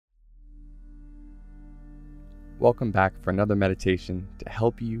Welcome back for another meditation to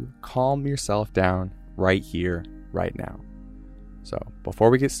help you calm yourself down right here, right now. So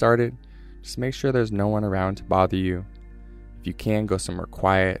before we get started, just make sure there's no one around to bother you. If you can, go somewhere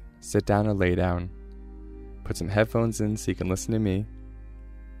quiet, sit down or lay down, put some headphones in so you can listen to me,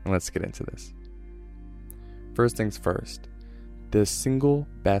 and let's get into this. First things first, the single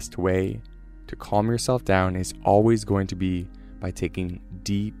best way to calm yourself down is always going to be by taking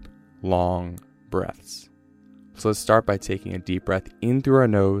deep, long breaths. So let's start by taking a deep breath in through our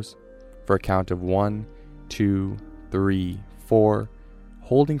nose for a count of 1, 2, 3, 4,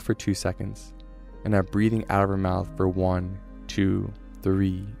 holding for 2 seconds, and now breathing out of our mouth for 1, 2,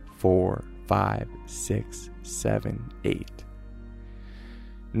 3, 4, 5, 6, 7, 8.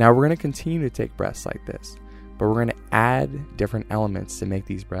 Now we're going to continue to take breaths like this, but we're going to add different elements to make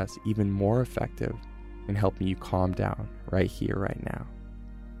these breaths even more effective in helping you calm down right here, right now.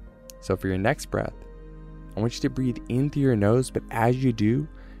 So for your next breath, I want you to breathe in through your nose, but as you do,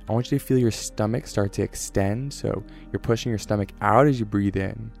 I want you to feel your stomach start to extend. So you're pushing your stomach out as you breathe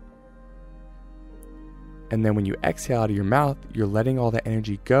in. And then when you exhale out of your mouth, you're letting all the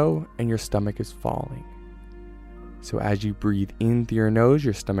energy go and your stomach is falling. So as you breathe in through your nose,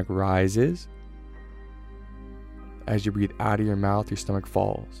 your stomach rises. As you breathe out of your mouth, your stomach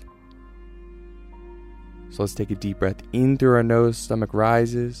falls. So let's take a deep breath in through our nose, stomach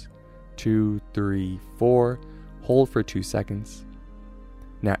rises. 2, 3, 4. Hold for 2 seconds.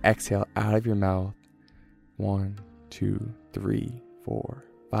 Now exhale out of your mouth. 1, 2, 3, 4,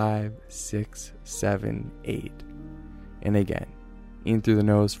 5, 6, 7, 8. And again, in through the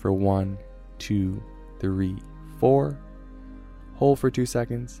nose for 1, 2, 3, 4. Hold for 2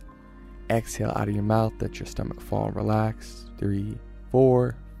 seconds. Exhale out of your mouth. Let your stomach fall and relax. 3,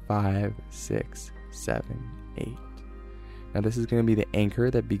 4, 5, 6, 7, 8. Now this is going to be the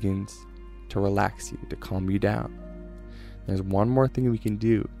anchor that begins to relax you, to calm you down. There's one more thing we can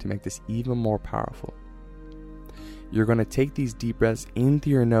do to make this even more powerful. You're going to take these deep breaths in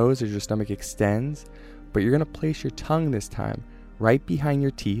through your nose as your stomach extends, but you're going to place your tongue this time right behind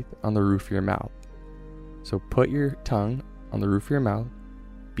your teeth on the roof of your mouth. So put your tongue on the roof of your mouth,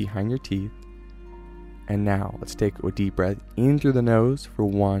 behind your teeth, and now let's take a deep breath in through the nose for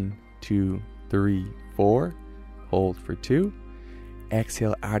 1, 2, 3, 4. Hold for 2.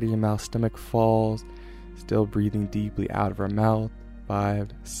 Exhale out of your mouth, stomach falls. Still breathing deeply out of our mouth.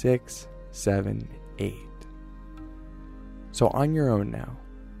 5, 6, 7, 8. So on your own now,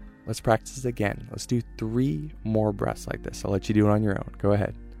 let's practice this again. Let's do 3 more breaths like this. I'll let you do it on your own. Go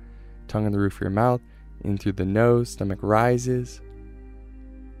ahead. Tongue on the roof of your mouth, in through the nose, stomach rises.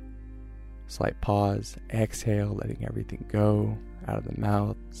 Slight pause. Exhale, letting everything go. Out of the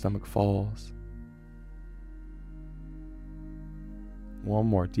mouth, stomach falls. One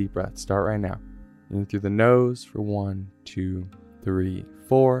more deep breath. Start right now. In through the nose for 1, 2, 3,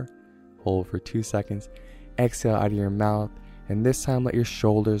 4. Hold for 2 seconds. Exhale out of your mouth. And this time let your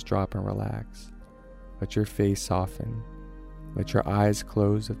shoulders drop and relax. Let your face soften. Let your eyes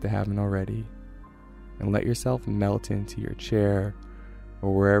close if they haven't already. And let yourself melt into your chair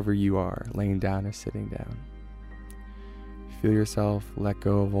or wherever you are, laying down or sitting down. Feel yourself let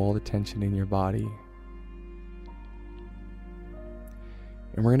go of all the tension in your body.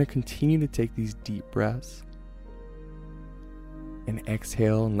 And we're going to continue to take these deep breaths and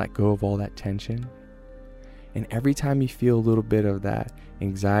exhale and let go of all that tension. And every time you feel a little bit of that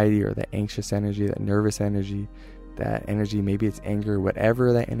anxiety or that anxious energy, that nervous energy, that energy, maybe it's anger,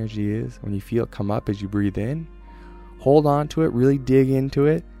 whatever that energy is, when you feel it come up as you breathe in, hold on to it, really dig into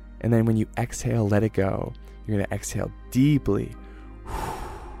it. And then when you exhale, let it go. You're going to exhale deeply,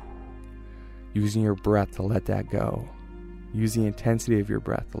 using your breath to let that go. Use the intensity of your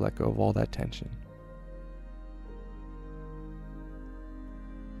breath to let go of all that tension.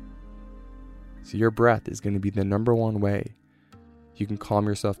 So your breath is going to be the number one way you can calm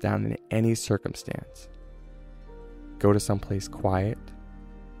yourself down in any circumstance. Go to someplace quiet,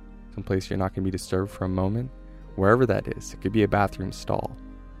 someplace you're not going to be disturbed for a moment, wherever that is. It could be a bathroom stall.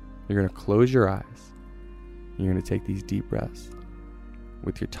 You're going to close your eyes. You're going to take these deep breaths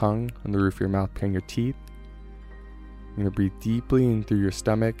with your tongue on the roof of your mouth, behind your teeth. You're going to breathe deeply in through your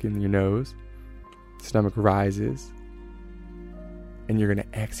stomach and your nose. Stomach rises. And you're going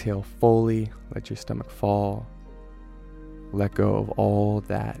to exhale fully. Let your stomach fall. Let go of all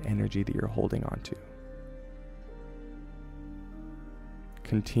that energy that you're holding on to.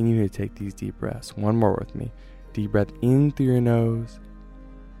 Continue to take these deep breaths. One more with me. Deep breath in through your nose.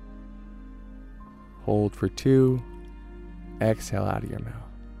 Hold for 2. Exhale out of your mouth.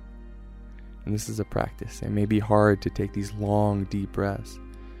 And this is a practice. It may be hard to take these long, deep breaths,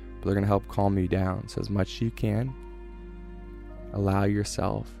 but they're going to help calm you down. So as much as you can, allow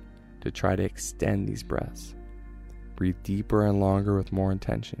yourself to try to extend these breaths. Breathe deeper and longer with more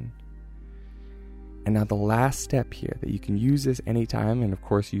intention. And now the last step here, that you can use this anytime, and of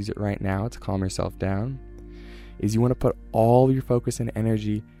course use it right now to calm yourself down, is you want to put all your focus and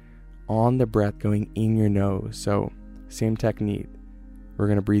energy on the breath going in your nose. So same technique. We're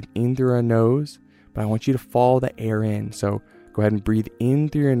going to breathe in through our nose, but I want you to follow the air in. So go ahead and breathe in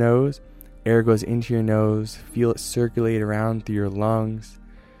through your nose. Air goes into your nose. Feel it circulate around through your lungs.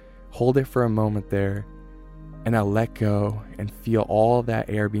 Hold it for a moment there. And now let go and feel all of that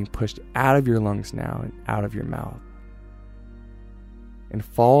air being pushed out of your lungs now and out of your mouth. And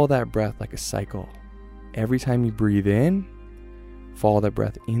follow that breath like a cycle. Every time you breathe in, follow that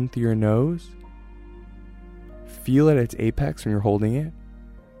breath in through your nose. Feel it at its apex when you're holding it.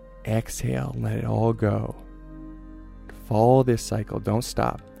 Exhale, let it all go. Follow this cycle, don't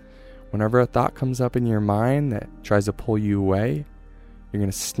stop. Whenever a thought comes up in your mind that tries to pull you away, you're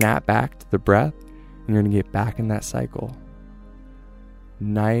going to snap back to the breath and you're going to get back in that cycle.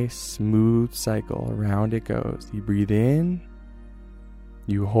 Nice, smooth cycle. Around it goes. You breathe in,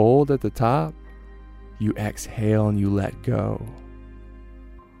 you hold at the top, you exhale and you let go.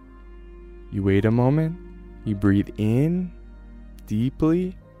 You wait a moment, you breathe in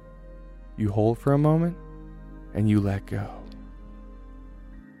deeply, you hold for a moment, and you let go.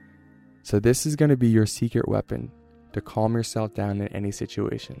 So this is going to be your secret weapon to calm yourself down in any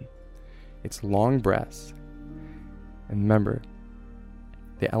situation. It's long breaths. And remember,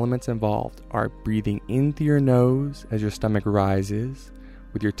 the elements involved are breathing in through your nose as your stomach rises,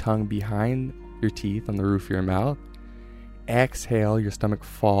 with your tongue behind your teeth on the roof of your mouth. Exhale, your stomach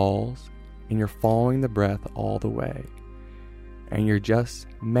falls, and you're following the breath all the way. And you're just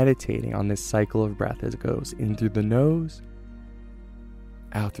meditating on this cycle of breath as it goes in through the nose,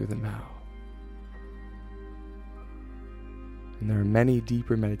 out through the mouth. And there are many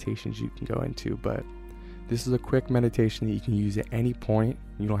deeper meditations you can go into, but this is a quick meditation that you can use at any point.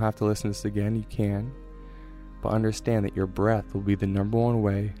 You don't have to listen to this again, you can. But understand that your breath will be the number one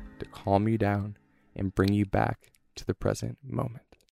way to calm you down and bring you back to the present moment.